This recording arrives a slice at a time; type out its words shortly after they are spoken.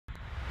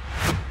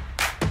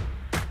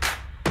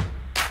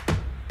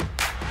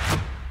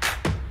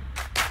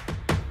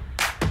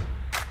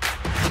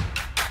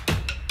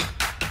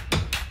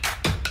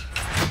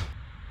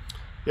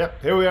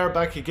Yep, here we are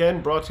back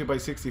again, brought to you by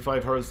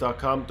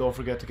 65hurls.com. Don't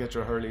forget to get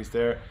your hurleys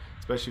there,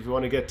 especially if you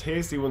want to get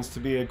tasty ones to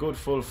be a good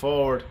full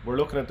forward. We're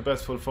looking at the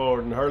best full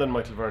forward in hurling,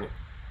 Michael Verney.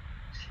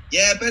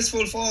 Yeah, best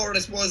full forward, I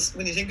suppose.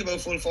 When you think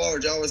about full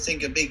forward, you always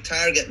think a big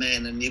target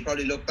man, and you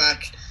probably look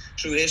back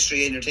through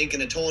history and you're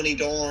thinking of Tony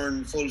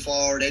Dorn, full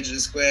forward, edge of the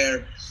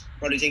square.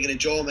 Probably thinking of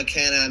Joe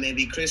McKenna,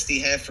 maybe Christy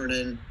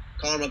Heffernan,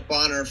 Conor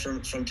McDonald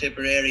from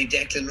Tipperary,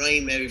 Declan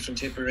Ryan maybe from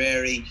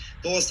Tipperary,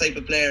 those type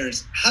of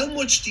players. How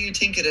much do you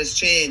think it has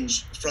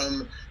changed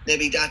from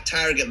maybe that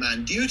target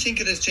man? Do you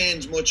think it has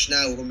changed much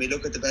now when we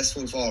look at the best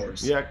full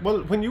forwards? Yeah,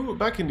 well, when you were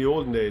back in the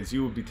olden days,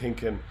 you would be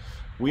thinking,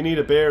 we need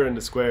a bear in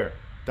the square.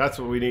 That's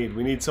what we need.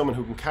 We need someone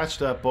who can catch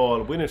that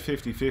ball, win it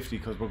 50-50,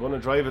 because we're going to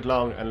drive it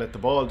long and let the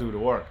ball do the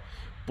work.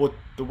 But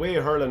the way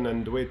hurling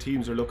and the way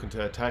teams are looking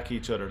to attack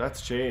each other,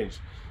 that's changed.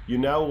 You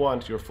now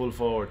want your full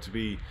forward to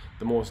be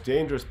the most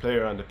dangerous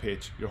player on the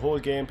pitch. Your whole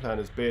game plan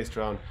is based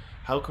around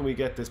how can we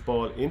get this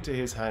ball into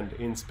his hand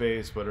in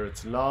space, whether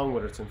it's long,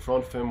 whether it's in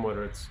front of him,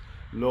 whether it's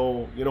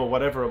low,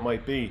 whatever it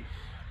might be.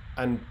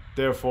 And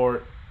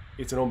therefore,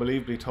 it's an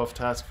unbelievably tough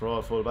task for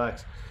all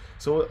full-backs.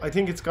 So I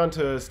think it's gone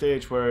to a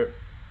stage where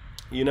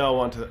you now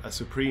want a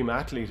supreme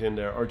athlete in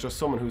there, or just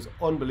someone who's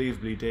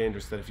unbelievably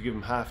dangerous, that if you give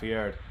them half a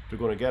yard, they're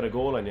going to get a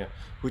goal on you,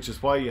 which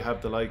is why you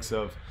have the likes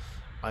of,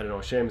 I don't know,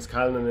 Seamus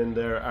Callanan in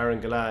there,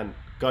 Gillane,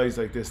 guys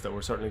like this that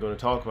we're certainly going to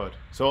talk about.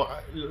 So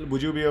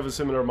would you be of a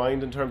similar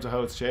mind in terms of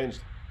how it's changed?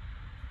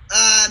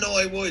 No,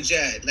 I would,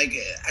 yeah. Like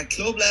at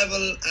club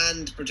level,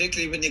 and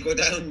particularly when you go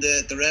down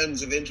the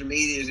realms of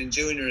intermediate and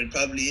junior, it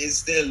probably is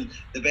still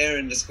the bear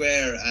in the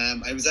square.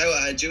 I was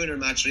out at a junior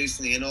match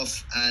recently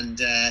enough,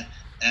 and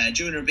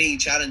junior B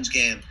challenge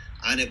game,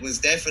 and it was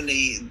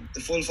definitely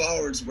the full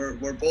forwards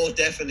were both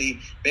definitely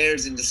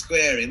bears in the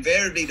square.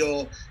 Invariably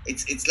though,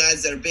 it's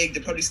lads that are big.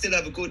 They probably still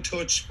have a good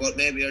touch, but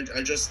maybe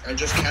are just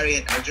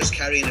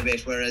carrying a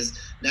bit. Whereas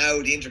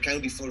now the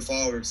inter-county full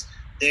forwards,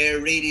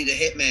 they're really the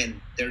hitmen.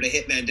 They're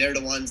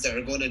the ones that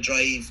are going to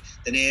drive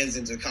the nails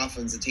into the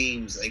coffins of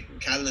teams. Like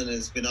Callanan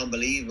has been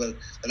unbelievable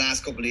the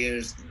last couple of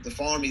years. The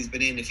form he's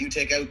been in, if you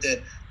take out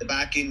the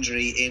back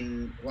injury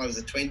in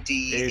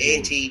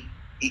 2018.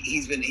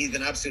 He's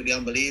been absolutely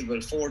unbelievable.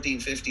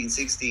 14, 15,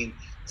 16,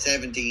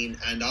 17,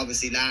 and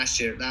obviously last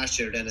year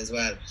then as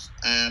well.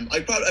 I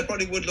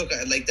probably would look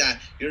at it like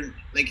that.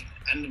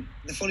 And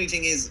the funny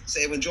thing is,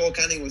 say when Joe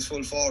Canning was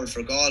full forward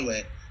for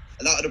Galway,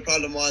 a lot of the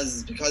problem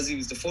was because he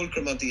was the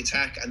fulcrum of the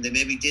attack and they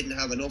maybe didn't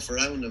have enough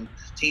around him,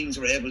 teams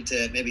were able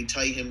to maybe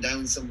tie him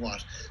down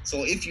somewhat.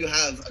 So if you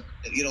have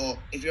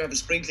a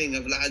sprinkling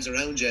of lads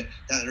around you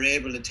that are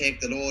able to take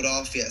the load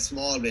off you a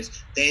small bit,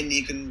 then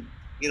you can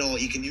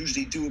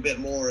usually do a bit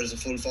more as a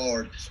full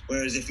forward.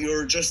 Whereas if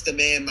you're just the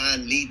main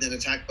man leading an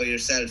attack by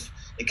yourself,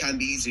 it can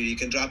be easier. You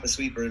can drop a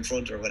sweeper in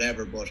front or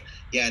whatever. But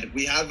yeah,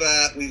 we have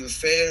a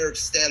fair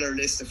stellar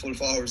list of full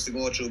forwards to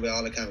go through by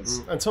all accounts.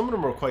 And some of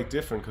them are quite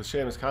different, because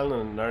Seamus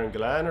Callanan and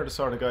Gillane are the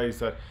sort of guys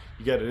that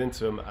you get it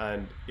into them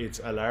and it's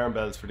alarm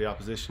bells for the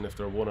opposition if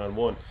they're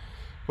one-on-one.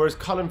 Whereas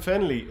Colin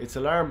Fennelly, it's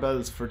alarm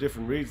bells for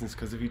different reasons,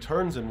 because if he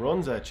turns and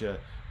runs at you,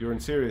 you're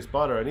in serious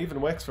bother. And even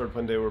Wexford,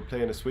 when they were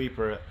playing a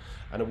sweeper,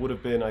 and it would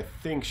have been, I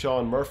think,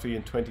 Sean Murphy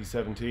in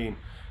 2017,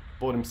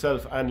 both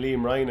himself and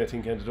Liam Ryan, I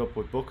think, ended up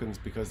with bookings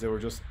because they were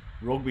just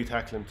rugby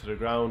tackling to the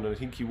ground, and I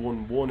think he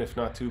won one, if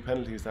not two,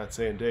 penalties that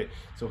same day.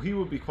 So he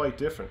would be quite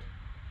different.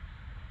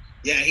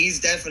 Yeah,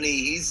 he's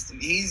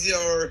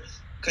your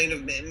kind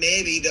of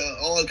maybe the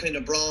all kind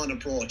of brawn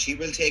approach. He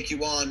will take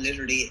you on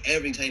literally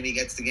every time he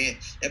gets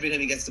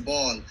the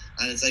ball,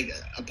 and it's like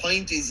a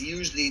point is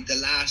usually the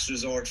last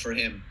resort for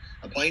him.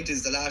 A point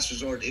is the last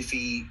resort if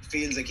he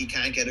feels like he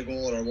can't get a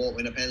goal or won't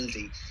win a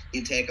penalty.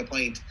 He'll take a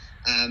point.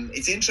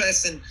 It's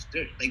interesting,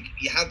 like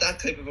you have that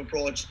type of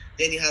approach.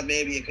 Then you have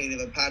maybe a kind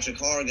of a Patrick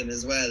Horgan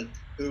as well,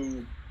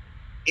 who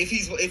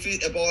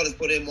if a ball is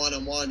put in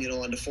one-on-one,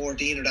 on the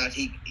 14 or that,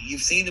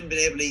 you've seen him been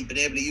able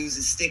to use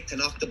his stick to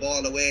knock the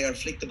ball away or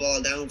flick the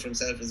ball down for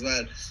himself as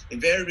well.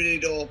 Invariably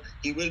though,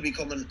 he will be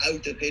coming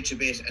out the pitch a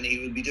bit and he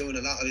will be doing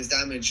a lot of his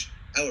damage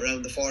out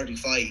around the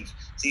 45.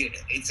 See,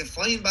 it's a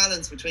fine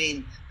balance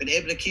between being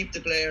able to keep the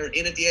player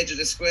in at the edge of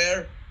the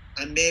square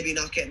and maybe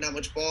not getting that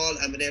much ball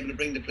and being able to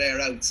bring the player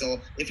out. So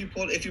if you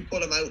pull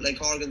him out like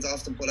Horgan's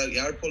often pull out,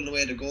 you are pulling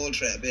away the goal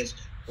threat a bit,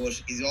 but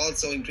he's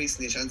also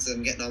increasing the chances of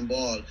him getting on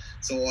ball.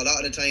 So a lot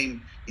of the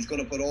time he's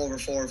going to put over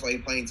 4 or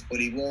 5 points, but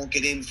he won't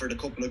get in for the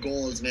couple of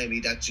goals maybe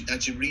that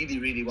you really,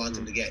 really want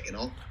him to get,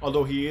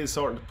 Although he is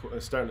starting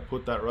to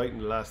put that right in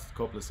the last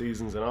couple of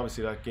seasons, and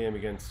obviously that game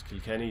against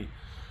Kilkenny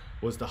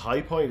was the high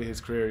point of his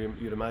career,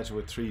 you'd imagine,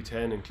 with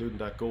 3-10, including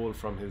that goal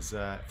from his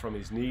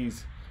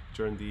knees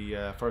during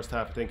the first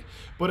half, I think.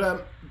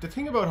 But the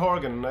thing about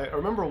Horgan, and I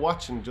remember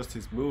watching just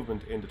his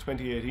movement in the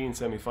 2018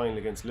 semi-final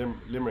against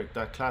Limerick,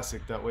 that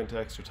classic that went to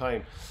extra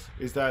time,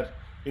 is that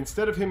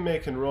instead of him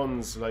making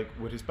runs like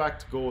with his back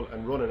to goal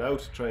and running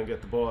out to try and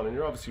get the ball, and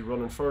you're obviously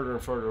running further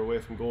and further away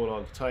from goal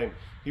all the time,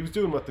 he was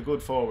doing what the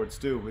good forwards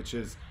do, which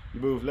is you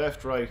move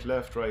left, right,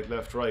 left, right,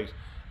 left, right,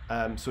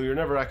 So you're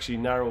never actually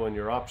narrowing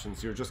your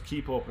options. You're just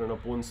keep opening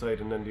up one side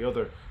and then the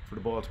other for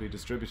the ball to be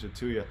distributed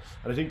to you.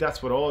 And I think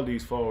that's what all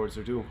these forwards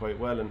are doing quite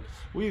well. And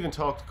we even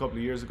talked a couple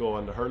of years ago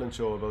on the hurling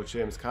show about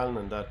Seamus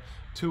Callanan, that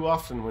too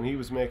often when he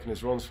was making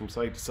his runs from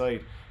side to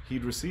side,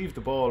 he'd receive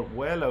the ball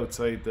well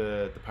outside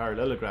the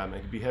parallelogram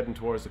and he'd be heading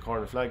towards the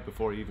corner flag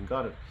before he even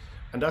got it.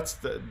 And that's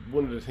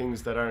one of the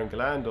things that Aaron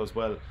Gillane does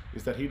well,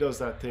 is that he does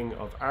that thing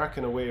of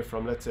arcing away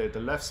from, let's say, the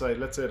left side.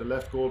 Let's say the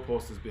left goal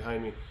post is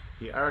behind me.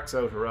 He arcs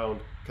out around,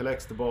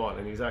 collects the ball,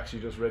 and he's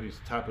actually just ready to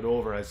tap it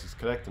over as he's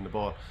collecting the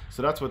ball.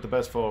 So that's what the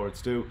best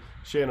forwards do.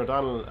 Shane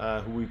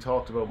O'Donnell, who we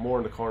talked about more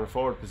in the corner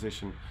forward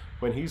position,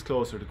 when he's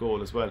closer to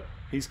goal as well,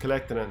 he's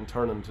collecting it and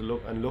turning to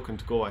look and looking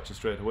to go at you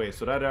straight away.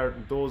 So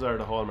those are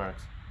the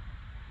hallmarks.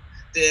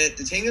 The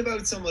thing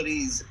about some of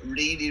these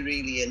really,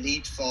 really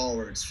elite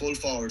forwards, full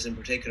forwards in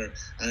particular,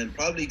 and I'm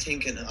probably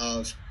thinking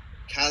of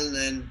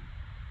Callanan,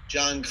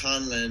 John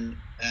Conlon,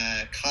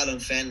 Colin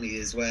Fennelly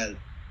as well.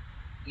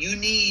 You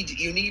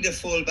need a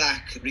full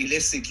back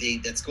realistically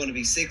that's going to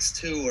be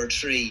 6'2" or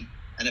 3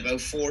 and about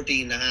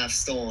 14.5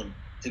 stone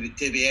to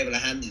be able to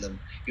handle them.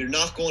 You're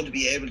not going to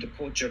be able to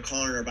put your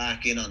corner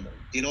back in on them.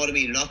 Do you know what I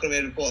mean? You're not going to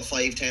be able to put a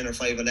 5'10" or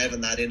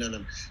 5'11" that in on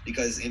them,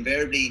 because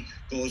invariably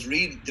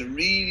the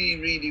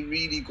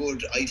really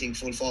good, I think,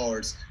 full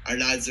forwards are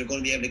lads that are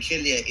going to be able to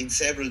kill you in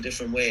several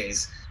different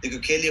ways. They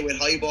could kill you with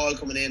high ball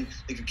coming in,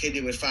 they could kill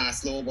you with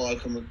fast low ball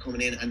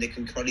coming in, and they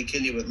can probably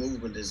kill you with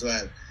movement as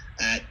well.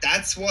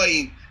 That's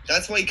why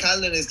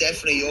Callanan is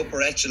definitely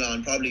upper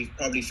echelon,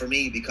 probably for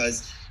me,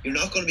 because you're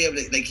not going to be able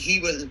to, like, he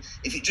will,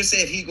 if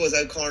he goes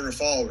out corner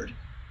forward,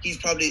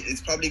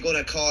 it's probably going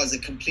to cause a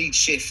complete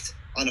shift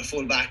on a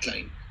full back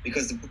line,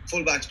 because the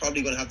full back's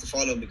probably going to have to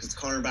follow him, because the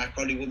corner back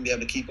probably wouldn't be able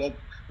to keep up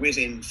with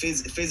him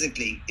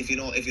physically, if you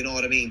know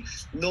what I mean.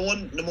 No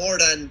more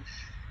than,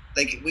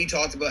 like we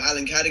talked about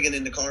Alan Cadigan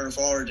in the corner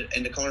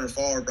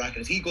forward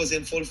bracket. If he goes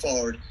in full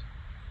forward,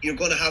 you're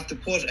going to have to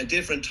put a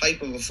different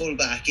type of a full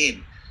back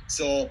in.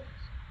 So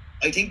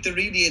I think the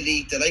really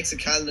elite, the likes of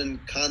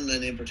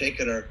Conlon in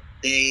particular,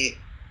 they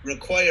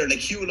require, like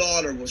Hugh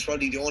Lawler was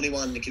probably the only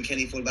one in the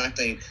Kilkenny full back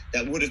line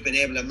that would have been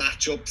able to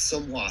match up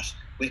somewhat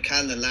with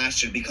Callanan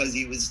last year, because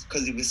he was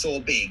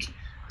so big,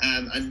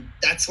 and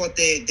that's what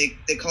they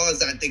cause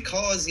that. They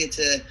cause you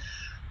to,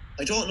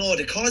 I don't know,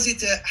 they cause you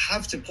to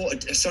have to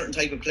put a certain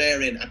type of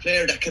player in, a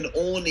player that can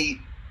only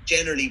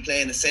generally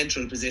play in a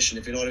central position,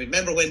 if you know what I mean.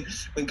 Remember when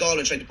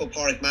Galway tried to put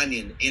Pádraig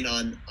Mannion in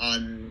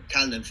on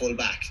Callanan full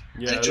back?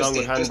 Yeah, along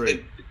with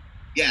Hanbury.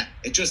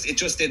 It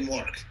just didn't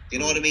work. You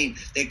know what I mean?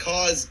 They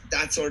cause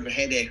that sort of a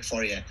headache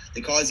for you.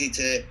 They cause you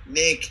to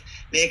make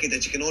it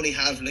that you can only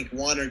have like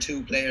one or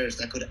two players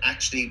that could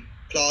actually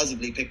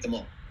plausibly pick them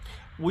up.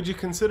 Would you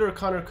consider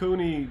Conor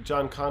Cooney,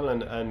 John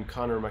Conlon and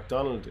Conor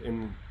McDonald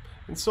in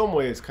some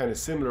ways kind of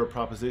similar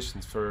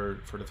propositions for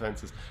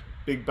defences?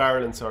 Big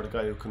barreling sort of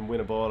guy who can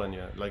win a ball on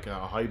you, like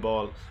a high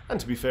ball,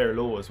 and to be fair,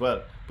 low as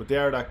well. But they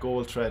are that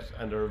goal threat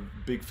and they're a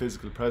big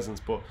physical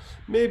presence, but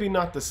maybe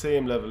not the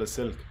same level as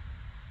Silk.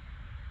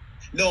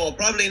 No,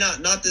 probably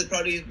not. Not the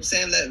probably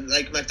same level.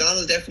 Like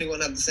McDonald definitely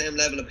won't have the same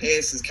level of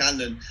pace as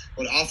Callanan,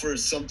 but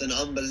offers something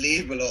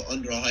unbelievable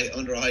under a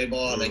high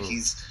ball.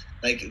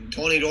 Like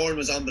Tony Dorn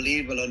was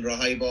unbelievable under a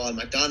high ball.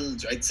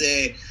 McDonald, I'd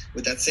say,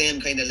 with that same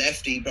kind of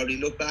lefty, probably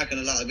looked back on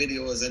a lot of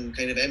videos and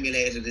kind of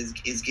emulated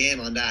his game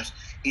on that.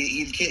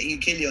 He'll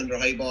kill you under a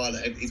high ball.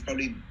 He's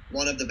probably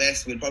one of the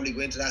best. We'll probably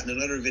go into that in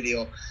another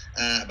video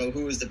about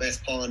who is the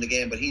best paw in the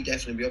game, but he'd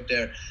definitely be up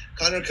there.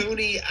 Conor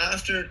Cooney,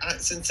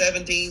 since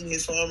 17,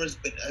 his form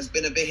has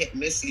been a bit hit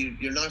and miss.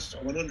 You're not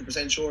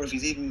 100% sure if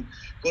he's even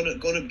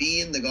gonna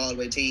be in the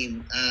Galway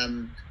team.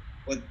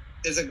 But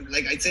there's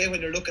I'd say, when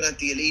you're looking at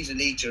the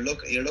elite, you're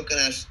looking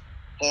at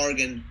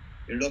Horgan,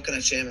 you're looking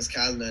at Seamus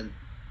Callanan,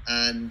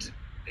 and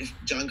if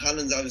John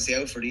Collins obviously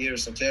out for the year,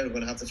 so Clare are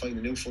going to have to find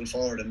a new full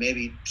forward, and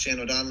maybe Shane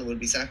O'Donnell will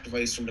be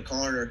sacrificed from the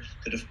corner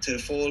to the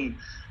full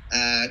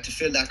to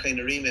fill that kind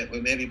of remit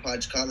with maybe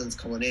Podge Collins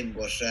coming in.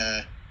 But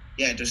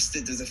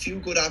there's a few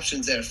good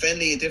options there.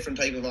 Fennelly, a different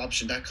type of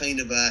option, that kind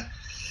of a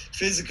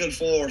physical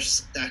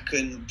force that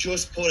can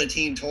just put a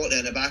team totally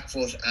on the back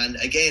foot. And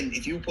again,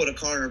 if you put a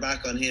corner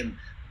back on him,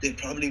 they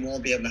probably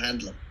won't be able to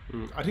handle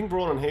him. I think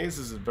Ronan Hayes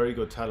is a very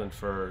good talent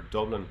for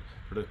Dublin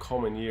for the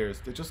coming years.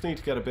 They just need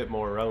to get a bit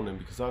more around him,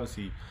 because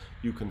obviously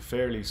you can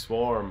fairly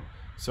swarm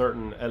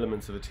certain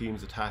elements of a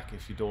team's attack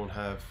if you don't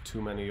have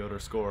too many other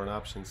scoring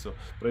options. So,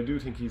 but I do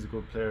think he's a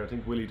good player. I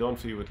think Willie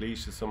Dunphy with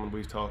Laois is someone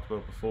we've talked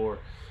about before.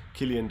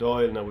 Killian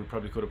Doyle, now we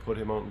probably could have put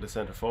him out in the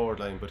centre forward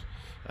line, but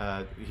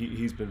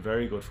he's been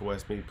very good for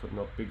Westmeath, putting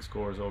up big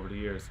scores over the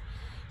years.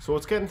 So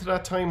it's getting to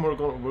that time where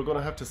we're going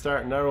to have to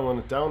start narrowing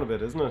it down a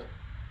bit, isn't it?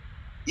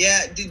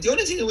 Yeah, the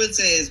only thing I will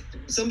say is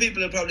some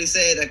people will probably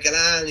say that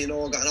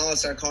Gillane, got an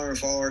all-star corner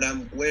forward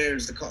and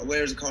wears the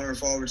corner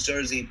forward's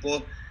jersey,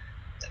 but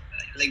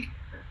like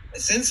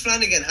since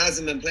Flanagan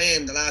hasn't been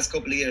playing the last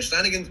couple of years,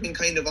 Flanagan's been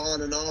kind of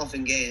on and off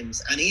in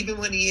games, and even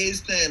when he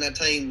is playing at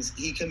times,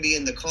 he can be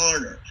in the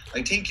corner.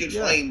 I think you'll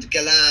find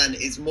Gillane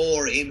is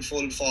more in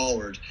full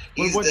forward.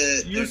 He's what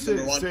the you're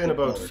saying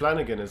about forward.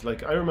 Flanagan is,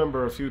 like, I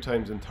remember a few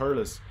times in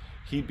Thurles,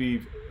 he'd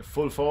be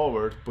full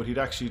forward, but he'd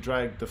actually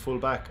drag the full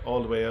back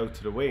all the way out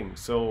to the wing.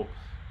 So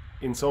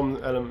in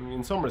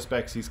some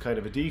respects, he's kind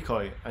of a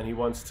decoy, and he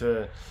wants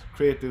to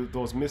create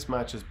those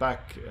mismatches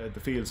back the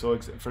field. So,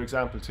 for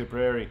example,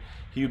 Tipperary,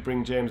 he would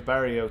bring James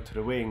Barry out to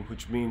the wing,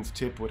 which means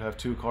Tip would have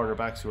two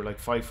cornerbacks who are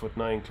like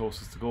 5'9"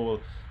 closest to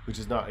goal, which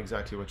is not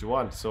exactly what you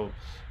want. So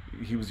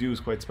he was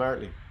used quite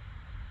smartly.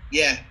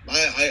 Yeah,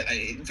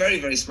 I very,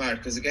 very smart,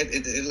 because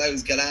it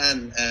allows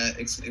Gillane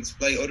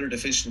exploit other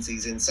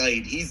deficiencies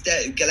inside.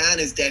 Gillane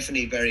is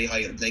definitely very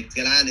high. Like,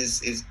 Gillane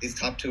is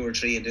top 2 or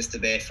 3 in this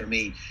debate for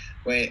me.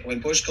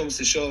 When push comes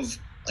to shove,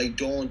 I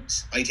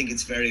think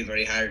it's very,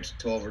 very hard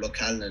to overlook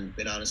Callanan,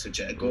 being honest with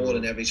you. A goal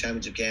in every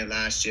championship game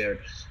last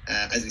year.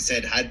 As we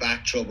said, had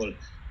back trouble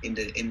in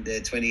the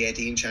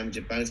 2018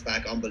 championship, bounced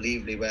back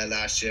unbelievably well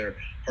last year.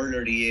 Hurler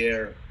of the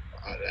year,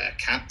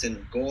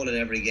 captain, goal in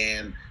every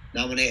game.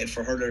 Nominated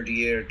for Hurler of the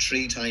Year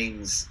 3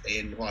 times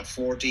in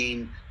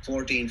 14,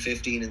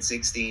 15 and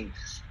 16,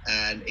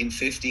 and in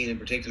 15 in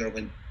particular,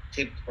 when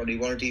Tip probably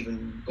weren't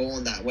even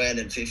going that well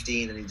in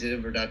 15, and he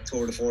delivered that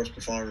tour de force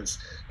performance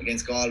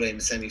against Galway in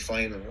the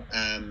semi-final.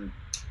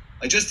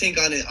 I just think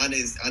on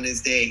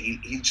his day,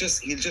 he'll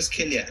just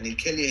kill you, and he'll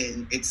kill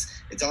you.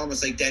 It's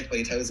almost like death by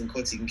 1,000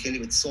 cuts. He can kill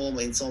you in so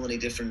many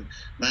different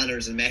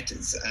manners and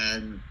methods.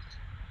 And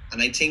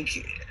I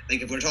think,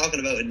 like, if we're talking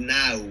about it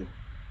now,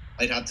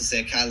 I'd have to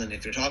say Callanan.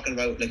 If you're talking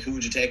about, like, who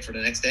would you take for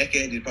the next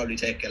decade, you'd probably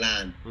take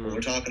Gillane. But we're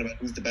talking about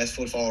who's the best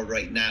full forward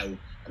right now,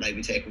 and I'd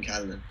be taking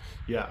Callanan.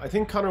 Yeah, I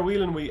think Conor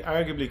Whelan, we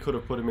arguably could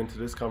have put him into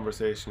this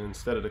conversation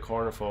instead of the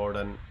corner forward,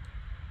 and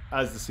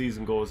as the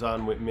season goes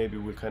on, maybe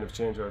we'll kind of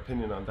change our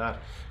opinion on that.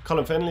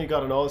 Colin Fennelly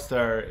got an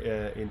All-Star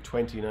in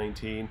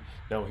 2019.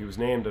 Now, he was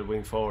named at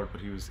wing forward,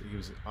 but he was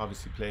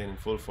obviously playing in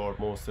full forward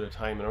most of the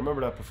time. And I remember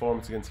that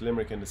performance against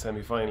Limerick in the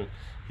semi-final.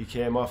 He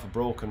came off a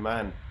broken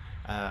man.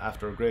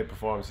 After a great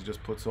performance, he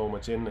just put so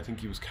much in. I think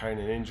he was carrying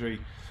an injury.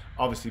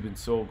 Obviously been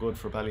so good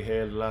for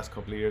Ballyhale the last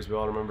couple of years. We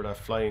all remember that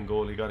flying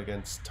goal he got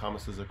against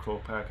Thomas's at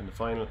Croke Park in the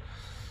final.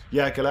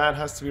 Yeah, Gillane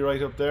has to be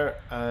right up there,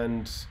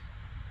 and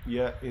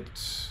yeah, he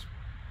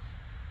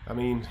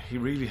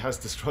really has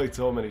destroyed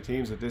so many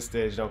teams at this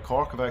stage. Now,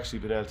 Cork have actually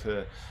been able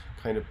to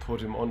kind of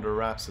put him under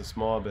wraps a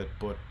small bit,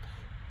 but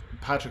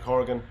Patrick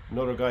Horgan,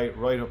 another guy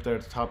right up there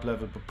at the top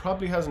level, but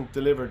probably hasn't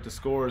delivered the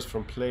scores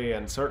from play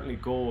and certainly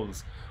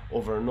goals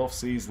over enough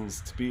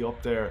seasons to be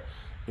up there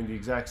in the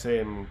exact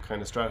same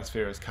kind of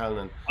stratosphere as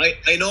Callanan.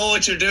 I know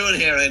what you're doing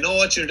here. I know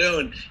what you're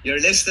doing. You're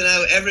listing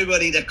out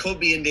everybody that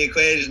could be in the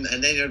equation,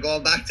 and then you're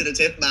going back to the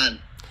tip man.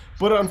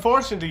 But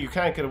unfortunately, you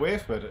can't get away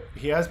from it.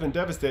 He has been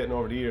devastating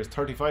over the years.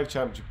 35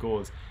 championship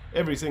goals,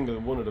 every single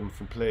one of them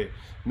from play.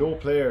 No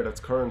player that's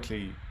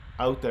currently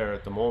out there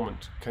at the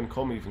moment can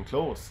come even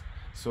close.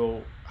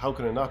 So how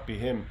can it not be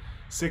him?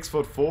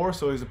 6'4",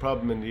 so he's a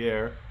problem in the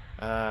air.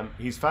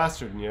 He's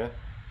faster than you.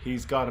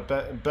 He's got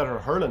a better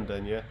hurling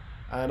than you,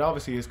 and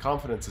obviously his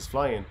confidence is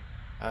flying.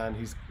 And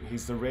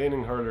he's the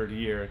reigning hurler of the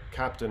year,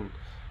 captain.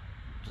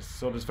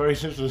 So there's very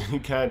little he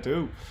can't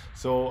do.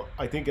 So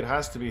I think it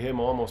has to be him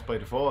almost by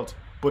default.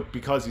 But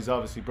because he's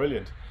obviously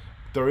brilliant,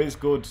 there's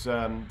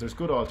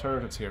good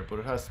alternatives here. But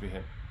it has to be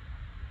him.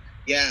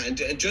 Yeah, and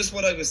just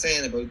what I was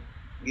saying about,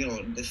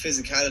 the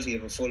physicality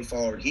of a full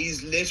forward.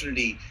 He's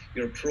literally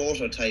your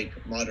prototype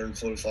modern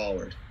full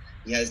forward.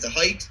 He has the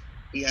height,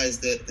 he has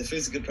the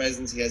physical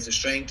presence, he has the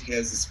strength, he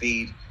has the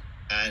speed,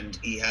 and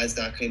he has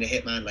that kind of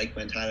hitman-like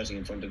mentality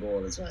in front of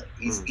goal as well.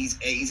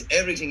 He's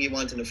everything you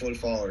want in a full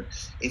forward.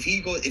 If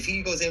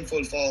he goes in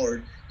full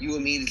forward, you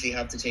immediately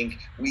have to think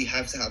we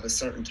have to have a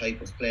certain type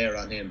of player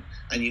on him,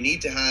 and you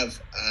need to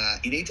have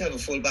a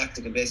full back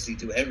that can basically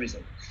do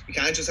everything. You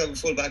can't just have a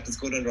full back that's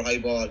good under high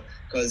ball,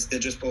 because they'll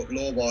just put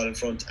low ball in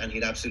front and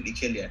he'd absolutely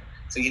kill you.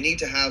 So you need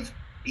to have.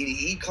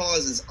 He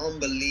causes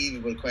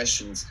unbelievable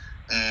questions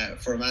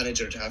for a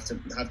manager to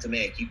have to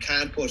make. You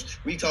can't put.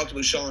 We talked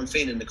about Sean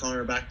Finn in the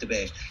cornerback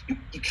debate.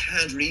 You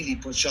can't really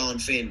put Sean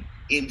Finn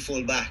in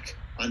full back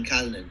on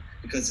Callanan,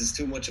 because there's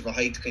too much of a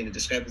height kind of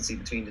discrepancy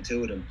between the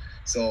two of them.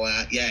 So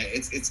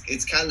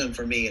it's Callanan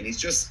for me, and he's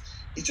just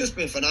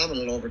been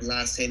phenomenal over the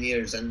last 10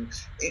 years. And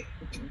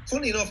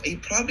funny enough, he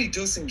probably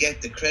doesn't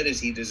get the credit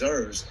he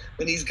deserves.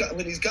 When he's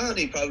gone,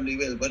 he probably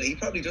will, but he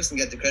probably doesn't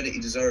get the credit he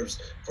deserves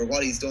for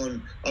what he's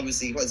done.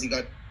 Obviously, he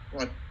got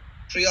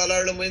 3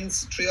 All-Ireland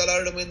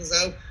wins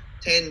now,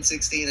 10,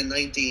 16 and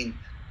 19.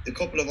 The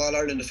couple of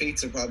All-Ireland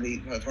defeats have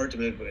hurt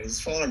him, but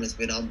his form has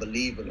been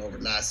unbelievable over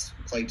the last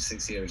 5 to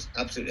 6 years.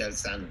 Absolutely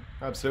outstanding.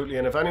 Absolutely.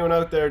 And if anyone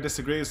out there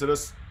disagrees with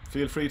us,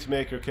 feel free to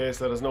make your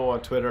case. Let us know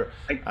on Twitter.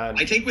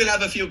 I think we'll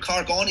have a few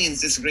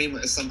Corkonians disagreeing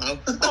with us somehow.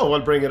 Oh,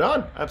 well, bring it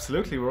on.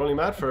 Absolutely. We're only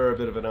mad for a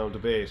bit of an old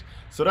debate.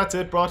 So that's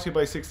it. Brought to you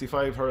by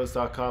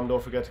 65hurls.com.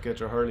 Don't forget to get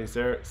your hurleys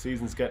there.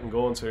 Season's getting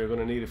going, so you're going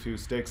to need a few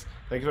sticks.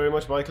 Thank you very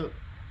much, Michael.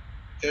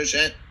 Cheers,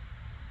 Shane.